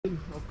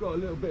got a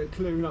little bit of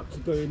clearing up to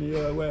do in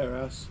the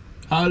warehouse.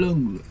 How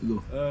long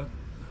ago?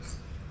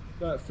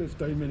 About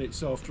 15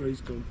 minutes after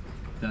he's gone.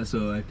 That's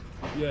alright.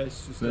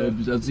 Yes.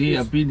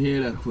 I've been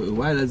here like for a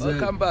while as well.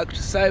 Welcome back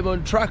to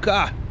Simon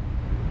Tracker.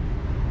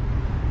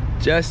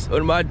 Just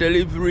on my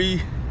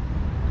delivery.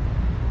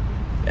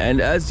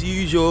 And as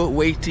usual,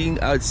 waiting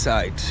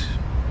outside.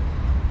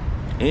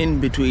 In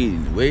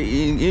between.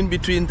 Waiting in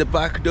between the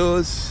back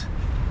doors.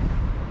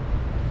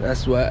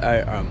 That's where I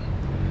am.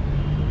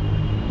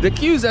 The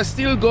queues are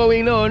still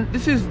going on.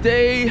 This is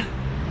day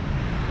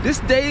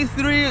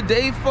 3,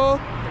 day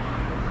 4.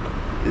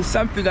 It's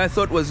something I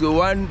thought was a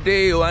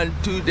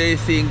 1-2 day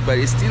thing, but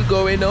it's still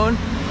going on.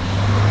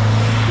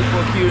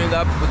 People queuing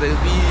up for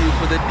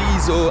the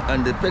diesel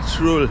and the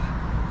petrol.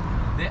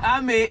 The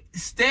army,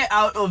 stay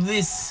out of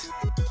this.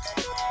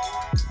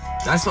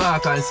 That's what I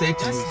can say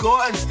to you. Just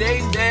go and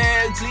stay in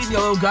there, clean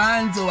your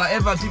guns or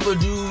whatever people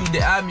do in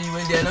the army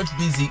when they're not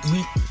busy.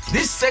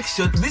 This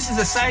section, this is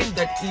a sign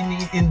that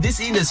in this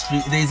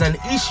industry there is an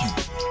issue.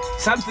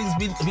 Something's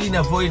been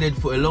avoided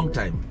for a long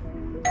time.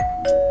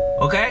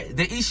 Okay,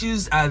 the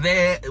issues are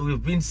there.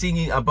 We've been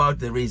singing about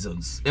the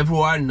reasons.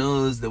 Everyone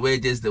knows the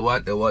wages, the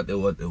what.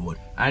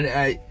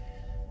 And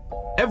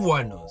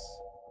everyone knows.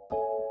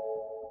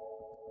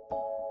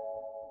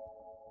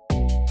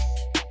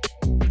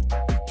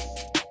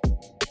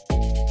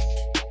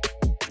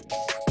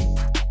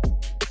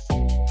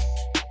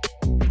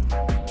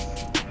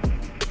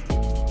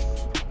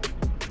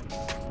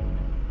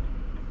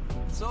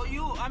 So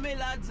you, army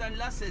lads and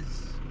lasses,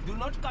 do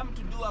not come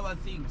to do our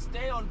thing.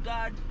 Stay on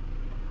guard.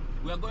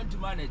 We are going to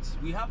manage.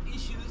 We have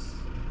issues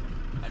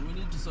and we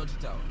need to sort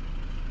it out.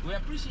 We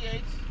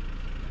appreciate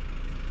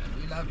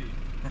and we love you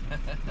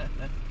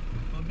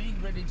for being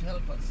ready to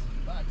help us,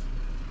 but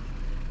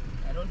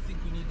I don't think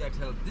we need that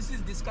help. This is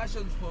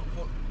discussions for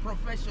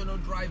professional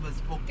drivers,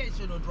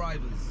 vocational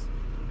drivers.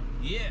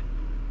 Yeah.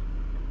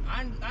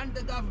 And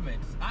the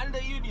government and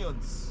the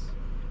unions.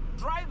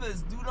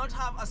 Drivers do not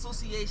have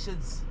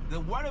associations.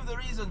 One of the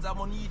reasons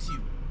I'm on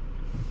YouTube.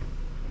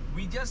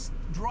 We just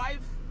drive.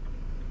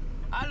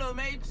 Hello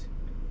mate,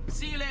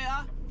 see you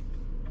later.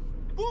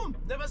 Boom,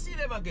 never see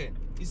them again.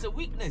 It's a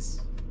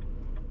weakness.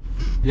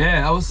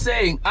 Yeah, I was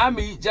saying,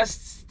 army,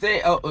 just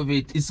stay out of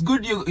it. It's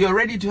good you're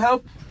ready to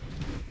help,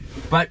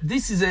 but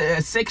this is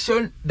a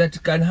section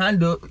that can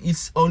handle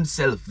its own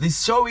self.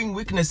 This showing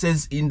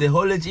weaknesses in the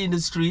haulage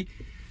industry,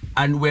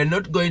 and we're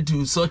not going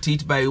to sort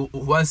it by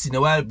once in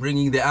a while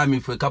bringing the army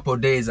for a couple of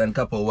days and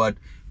couple of what.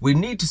 We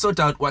need to sort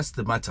out what's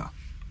the matter.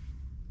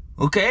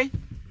 Okay?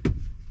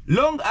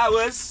 Long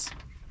hours,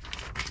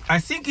 I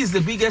think, is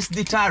the biggest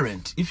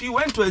deterrent. If you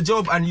went to a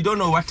job and you don't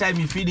know what time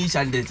you finish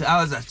and the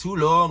hours are too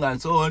long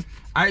and so on,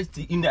 I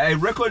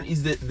reckon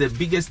is the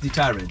biggest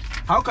deterrent.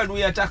 How can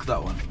we attack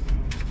that one?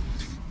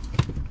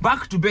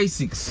 Back to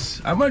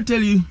basics. I'm going to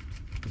tell you,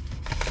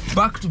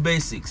 back to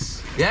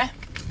basics. Yeah?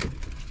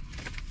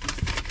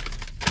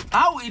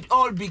 How it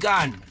all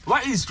began.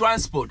 What is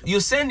transport? You're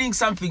sending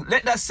something.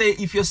 Let us say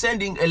if you're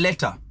sending a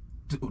letter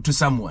to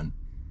someone.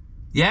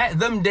 Yeah?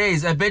 Them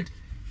days, I bet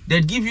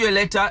they'd give you a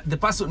letter, the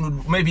person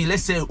would maybe,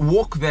 let's say,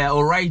 walk there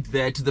or ride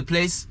there to the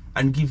place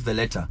and give the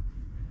letter.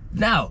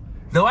 Now,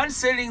 the one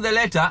sending the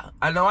letter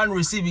and the one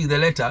receiving the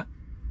letter,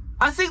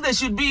 I think they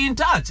should be in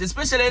touch,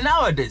 especially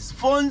nowadays.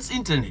 Phones,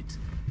 internet.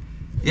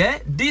 Yeah?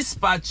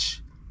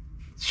 Dispatch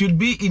should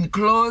be in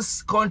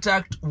close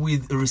contact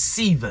with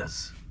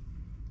receivers.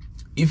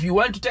 If you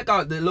want to take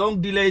out the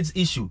long delays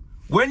issue,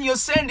 when you're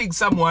sending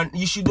someone,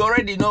 you should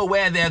already know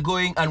where they're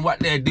going and what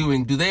they're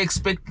doing. Do they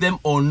expect them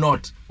or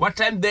not? What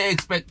time they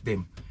expect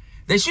them?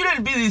 There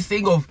shouldn't be this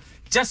thing of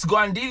just go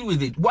and deal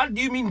with it. What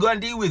do you mean go and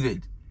deal with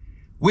it?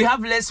 We have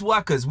less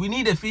workers. We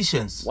need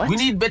efficiency. What? We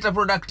need better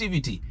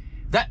productivity.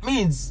 That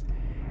means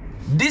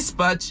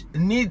dispatch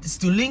needs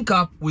to link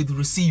up with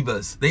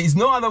receivers. There is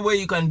no other way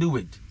you can do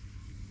it.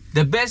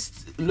 The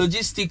best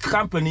logistic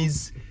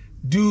companies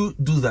do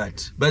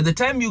that. By the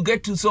time you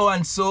get to so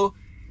and so,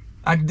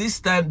 at this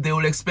time, they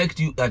will expect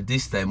you at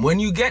this time. When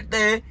you get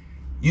there,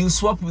 you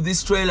swap with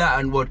this trailer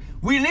and what.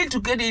 We need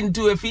to get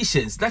into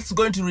efficiency. That's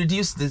going to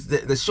reduce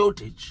the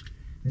shortage.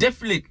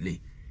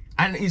 Definitely.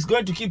 And it's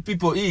going to keep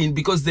people in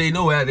because they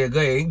know where they're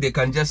going. They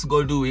can just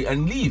go do it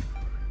and leave.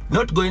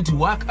 Not going to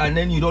work and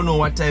then you don't know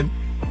what time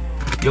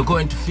you're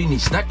going to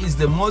finish. That is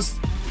the most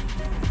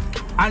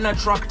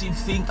unattractive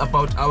thing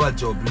about our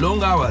job.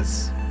 Long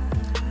hours.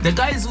 The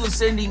guys who are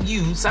sending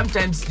you,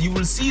 sometimes you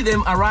will see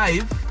them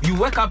arrive. You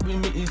wake up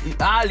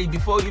early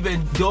before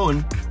even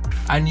dawn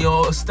and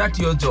you start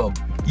your job.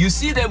 You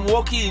see them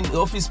walking,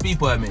 office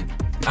people, I mean,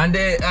 and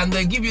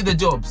they give you the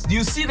jobs.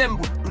 You see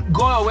them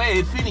go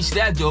away, finish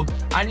their job,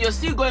 and you're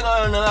still going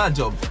on another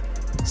job.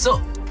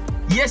 So,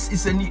 yes,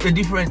 it's a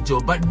different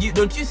job, but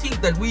don't you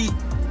think that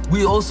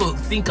we also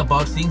think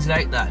about things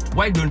like that?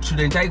 Why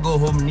shouldn't I go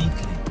home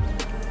neatly?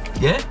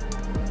 Yeah?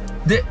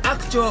 The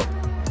actual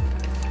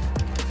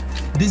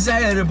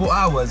desirable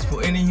hours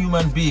for any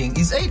human being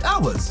is 8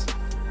 hours.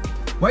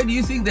 Why do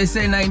you think they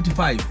say 9 to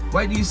 5?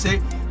 Why do you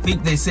think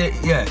they say,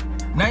 yeah,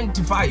 9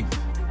 to 5?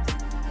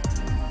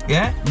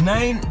 Yeah,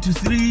 9 to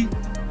 3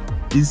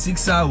 is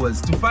 6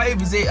 hours, to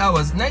 5 is 8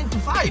 hours, 9 to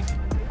 5.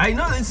 I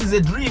know this is a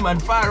dream and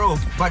far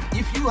off, but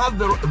if you have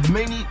the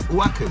many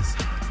workers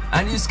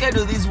and you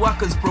schedule these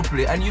workers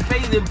properly and you pay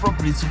them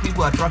properly so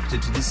people are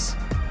attracted to this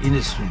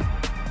industry,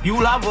 you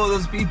will have all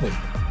those people.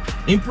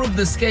 Improve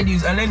the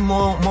schedules and then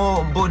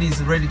more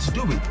bodies ready to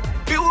do it.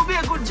 It will be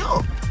a good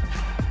job.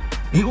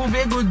 It will be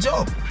a good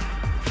job.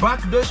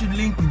 Backdoor should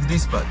link with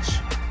dispatch,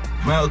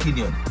 my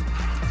opinion,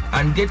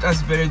 and get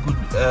us very good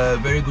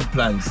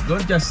plans.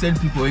 Don't just send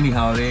people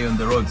anyhow there on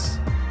the roads.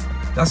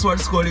 That's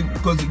what's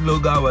causing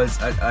long hours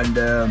and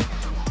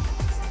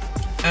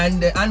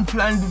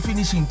unplanned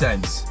finishing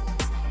times.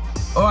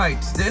 All right,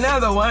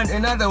 another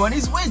one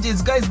is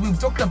wages, guys. We've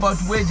talked about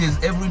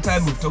wages every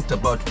time we've talked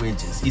about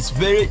wages. It's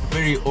very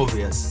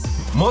obvious.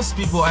 Most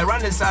people, I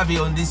ran a survey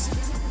on this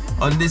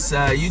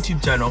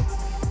YouTube channel,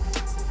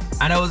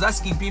 and I was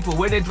asking people,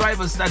 when a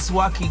driver starts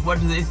working, what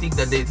do they think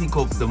that they think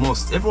of the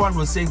most? Everyone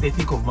was saying they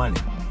think of money.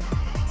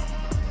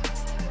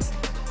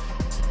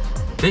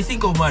 They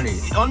think of money.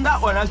 On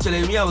that one,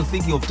 actually, me, I was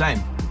thinking of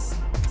time.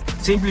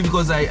 Simply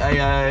because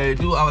I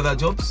do other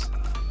jobs.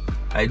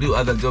 I do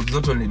other jobs,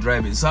 not only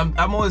driving. So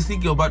I'm always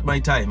thinking about my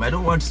time. I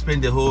don't want to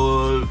spend the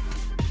whole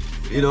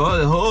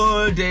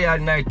day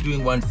and night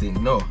doing one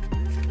thing. No.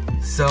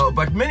 So,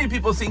 but many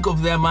people think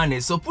of their money.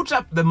 So put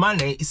up the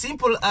money.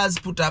 Simple as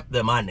put up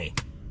the money.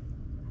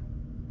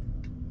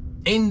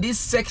 In this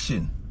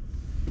section,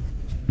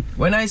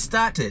 when I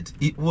started,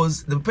 it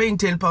was the paying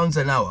 £10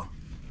 an hour.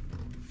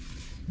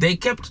 They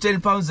kept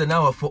 £10 an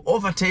hour for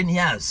over 10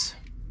 years.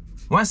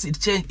 Once it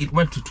changed, it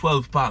went to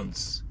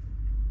 £12.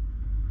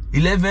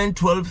 11,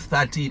 12,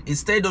 13. It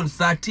stayed on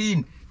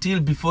 13 till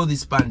before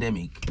this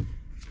pandemic.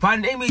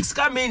 Pandemic's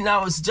coming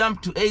now, it's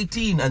jumped to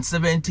 18 and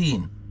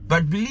 17.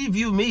 But believe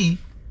you me,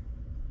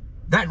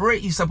 that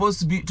rate is supposed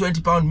to be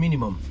 £20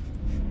 minimum.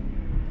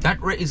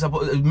 That rate is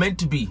meant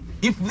to be.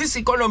 If this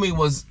economy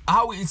was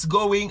how it's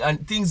going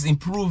and things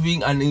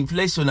improving and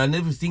inflation and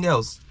everything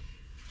else,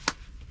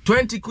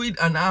 20 quid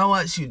an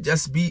hour should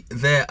just be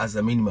there as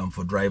a minimum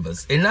for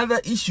drivers. Another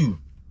issue,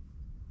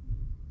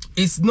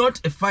 it's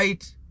not a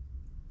fight.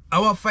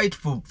 Our fight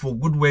for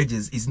good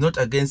wages is not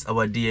against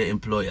our dear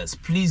employers.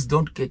 Please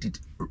don't get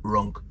it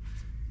wrong.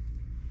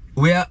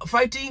 We are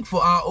fighting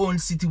for our own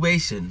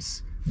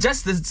situations.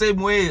 Just the same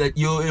way that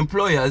your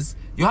employers,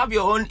 you have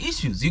your own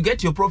issues. You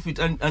get your profit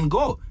and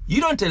go. You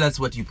don't tell us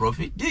what you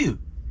profit, do you?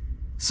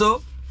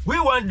 So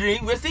we're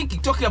wondering, we're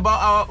talking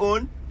about our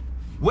own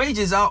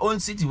wages, our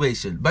own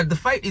situation. But the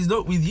fight is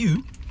not with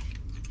you.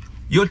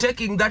 You're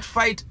taking that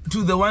fight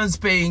to the ones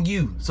paying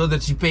you so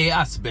that you pay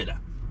us better.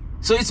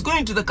 So it's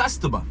going to the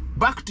customer,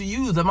 back to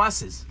you, the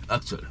masses,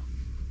 actually.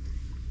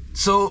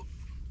 So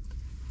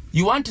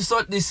you want to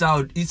sort this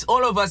out. It's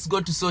all of us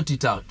got to sort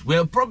it out.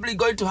 We're probably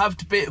going to have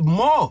to pay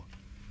more.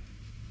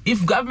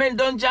 If government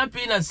don't jump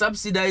in and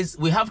subsidize,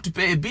 we have to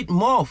pay a bit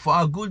more for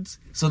our goods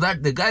so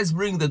that the guys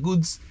bring the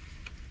goods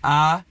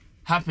are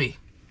happy.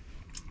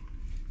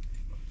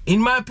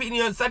 In my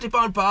opinion,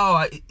 £30 per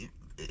hour,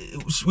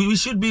 we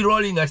should be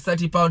rolling at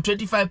 £30,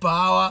 25 per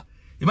hour.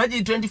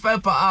 Imagine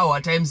 25 per hour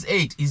times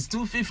 8 is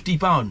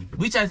 £250,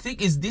 which I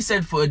think is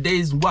decent for a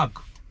day's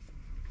work.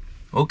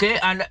 Okay,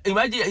 and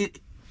imagine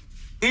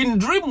in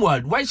dream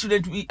world, why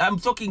shouldn't we? I'm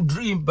talking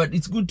dream, but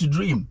it's good to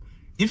dream.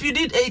 If you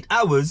did 8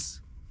 hours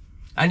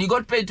and you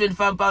got paid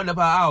 £25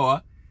 per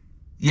hour,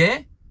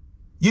 yeah,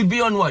 you'd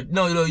be on what?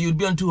 No, you'd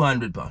be on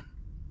 £200.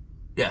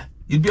 Yeah,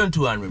 you'd be on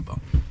 £200,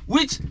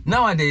 which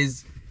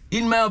nowadays,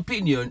 in my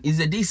opinion, is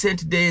a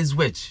decent day's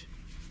wage.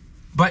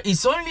 But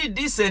it's only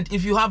decent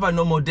if you have a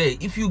normal day.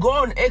 If you go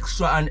on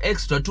extra and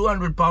extra,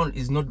 £200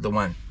 is not the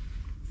one.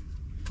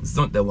 It's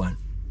not the one.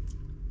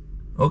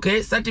 Okay,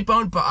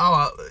 £30 per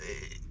hour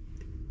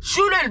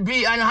shouldn't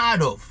be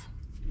unheard of.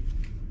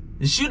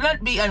 It should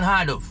not be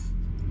unheard of.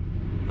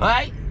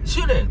 Alright?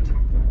 Shouldn't.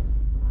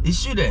 It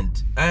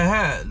shouldn't.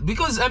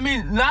 Because, I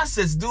mean,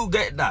 nurses do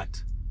get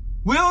that.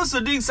 We're also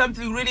doing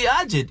something really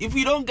urgent. If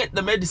we don't get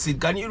the medicine,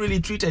 can you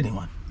really treat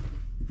anyone?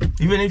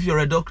 Even if you're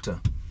a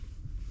doctor.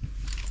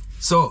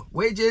 So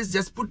wages,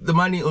 just put the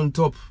money on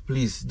top,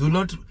 please. Do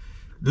not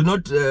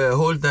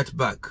hold that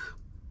back.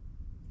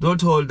 Don't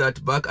hold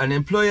that back. And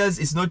employers,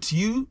 it's not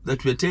you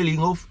that we're telling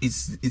off.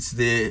 It's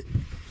the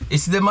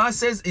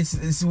masses.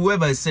 It's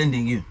whoever is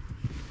sending you.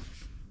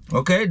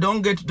 Okay,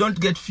 don't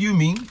get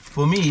fuming.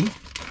 For me,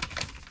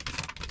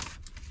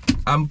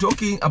 I'm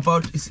talking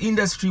about it's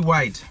industry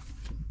wide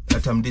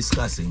that I'm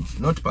discussing,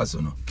 not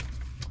personal.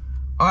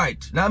 All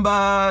right,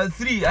 number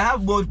 3. I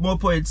have more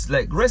points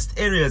like rest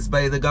areas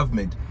by the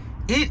government.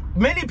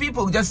 Many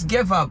people just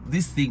gave up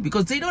this thing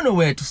because they don't know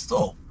where to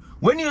stop.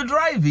 When you're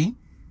driving,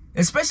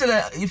 especially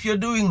if you're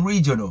doing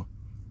regional,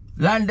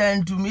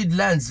 London to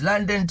Midlands,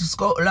 London to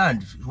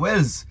Scotland,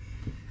 Wales,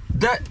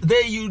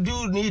 there you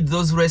do need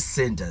those rest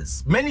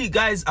centers. Many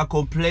guys are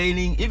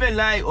complaining, even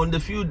like on the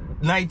few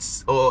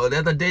nights or the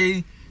other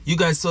day, you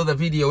guys saw the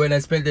video when I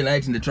spent the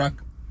night in the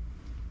truck.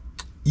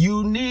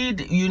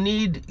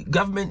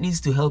 Government needs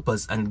to help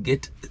us and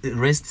get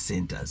rest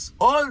centers.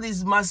 All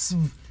these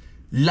massive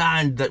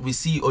land that we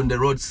see on the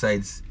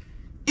roadsides.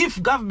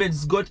 If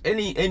government's got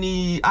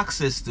any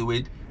access to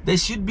it, they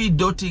should be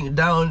dotting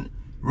down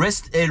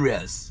rest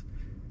areas,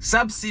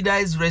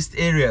 subsidized rest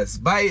areas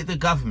by the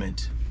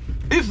government.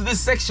 If this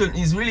section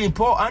is really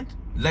important,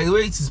 like the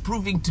way it is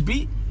proving to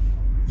be,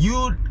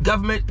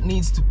 government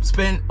needs to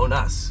spend on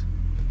us.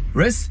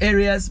 Rest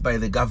areas by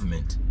the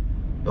government.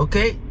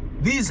 Okay?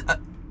 These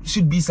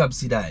should be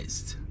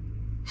subsidized.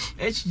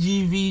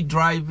 HGV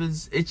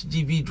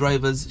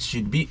drivers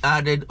should be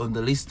added on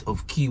the list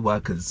of key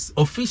workers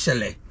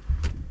officially,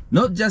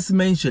 not just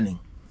mentioning.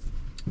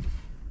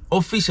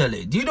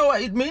 Officially. Do you know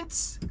what it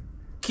means?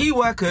 Key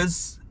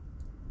workers,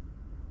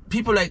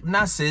 people like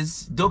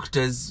nurses,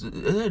 doctors,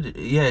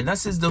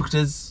 nurses,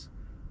 doctors,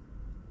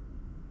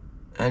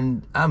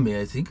 and army,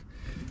 I think.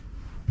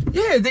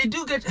 Yeah, they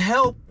do get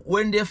help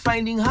when they're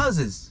finding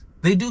houses.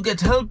 They do get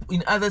help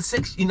in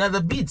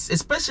other bits,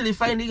 especially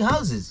finding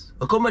houses,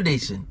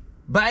 accommodation,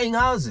 buying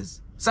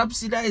houses,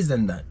 subsidized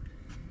and that.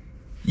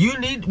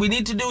 We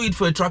need to do it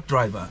for a truck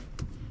driver.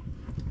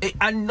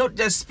 And not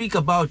just speak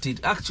about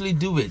it, actually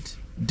do it.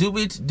 Do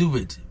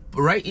it.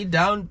 Write it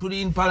down, put it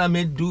in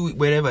parliament, do it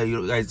wherever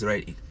you guys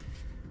write it.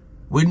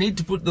 We need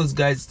to put those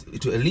guys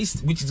to a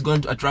list which is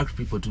going to attract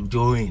people to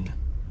join.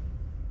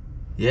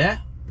 Yeah?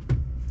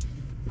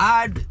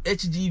 Add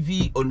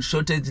HGV on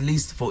shortage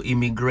list for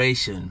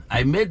immigration.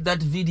 I made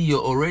that video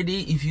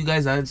already. If you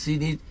guys haven't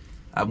seen it,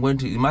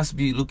 you must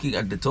be looking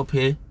at the top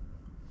here.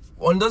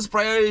 On those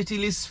priority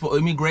lists for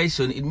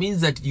immigration, it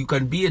means that you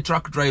can be a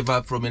truck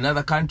driver from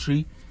another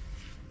country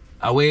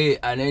away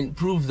and then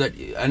prove that,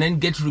 and then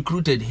get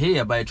recruited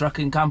here by a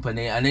trucking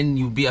company, and then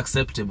you'll be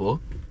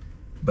acceptable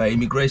by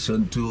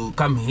immigration to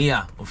come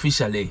here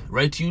officially,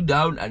 write you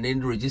down, and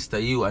then register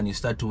you, and you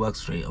start to work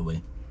straight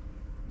away.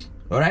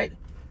 All right,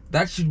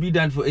 that should be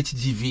done for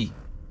HGV.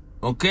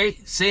 Okay,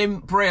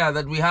 same prayer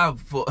that we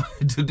have for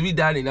to be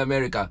done in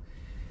America.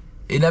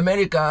 In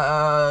America,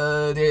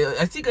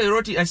 I think I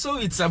wrote it, I saw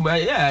it somewhere.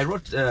 Yeah, I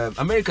wrote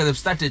America, they've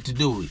started to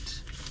do it.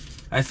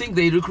 I think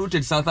they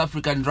recruited South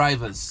African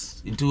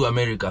drivers into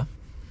America,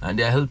 and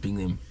they're helping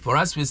them. For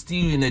us, we're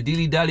still in a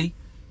dilly-dally.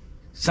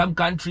 Some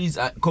countries,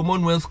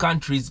 Commonwealth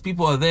countries,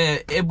 people are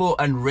there able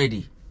and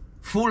ready,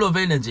 full of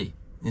energy.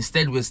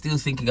 Instead, we're still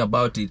thinking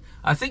about it.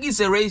 I think it's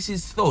a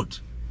racist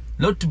thought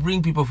not to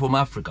bring people from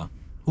Africa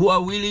who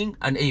are willing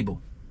and able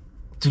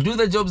to do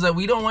the jobs that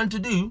we don't want to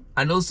do,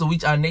 and also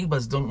which our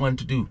neighbors don't want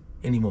to do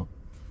anymore.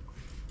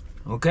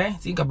 Okay,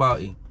 think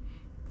about it.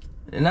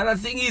 Another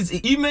thing is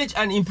image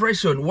and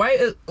impression.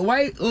 Why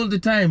all the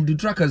time do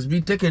truckers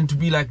be taken to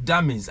be like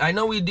dummies? I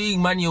know we're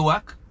doing manual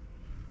work,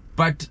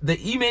 but the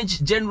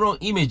image, general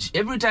image,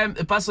 every time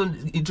a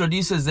person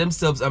introduces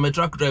themselves, I'm a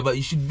truck driver,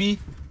 you should be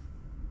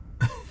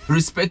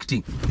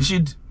respecting. You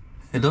should,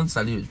 don't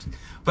salute,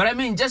 but I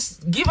mean,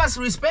 just give us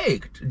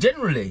respect,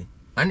 generally,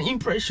 an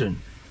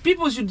impression.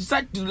 People should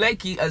start to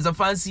like it as a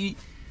fancy,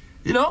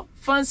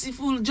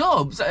 fanciful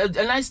job, a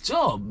nice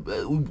job.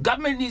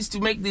 Government needs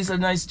to make this a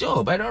nice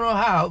job. I don't know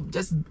how.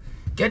 Just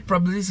get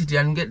publicity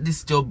and get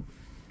this job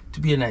to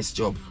be a nice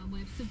job.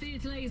 Severe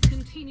delays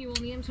continue on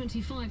the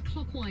M25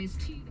 clockwise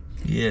to...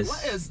 Yes.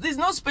 What else? There's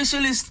no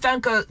specialist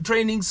tanker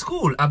training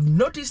school. I've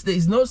noticed there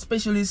is no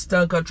specialist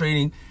tanker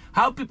training.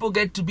 How people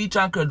get to be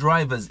tanker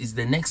drivers is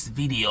the next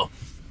video.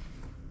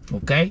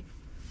 Okay?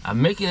 I'm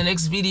making the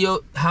next video,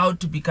 how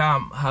to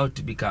become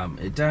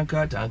a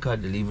tanker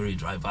delivery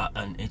driver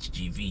and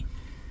HGV.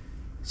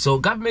 So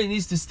government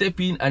needs to step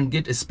in and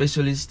get a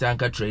specialist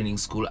tanker training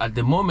school. At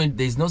the moment,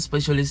 there is no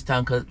specialist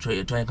tanker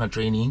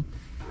training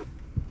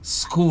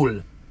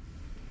school.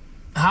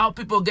 How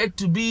people get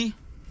to be,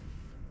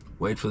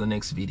 wait for the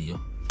next video.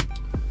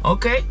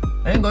 Okay,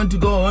 I'm going to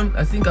go on.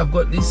 I think I've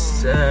got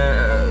this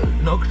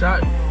knocked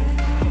out,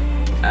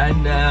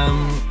 and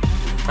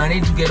I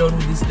need to get on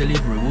with this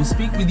delivery. We'll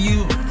speak with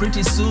you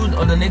pretty soon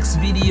on the next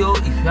video.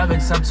 If you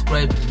haven't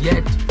subscribed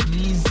yet,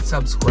 please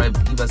subscribe,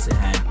 give us a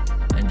hand,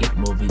 and get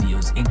more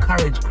videos.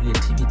 Encourage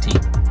creativity.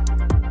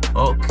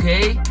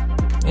 Okay,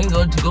 I'm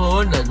going to go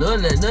on and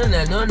on and on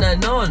and on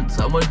and on.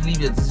 So I'm going to leave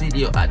this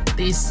video at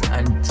this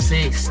and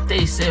say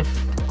stay safe.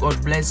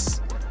 God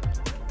bless.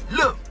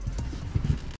 Look.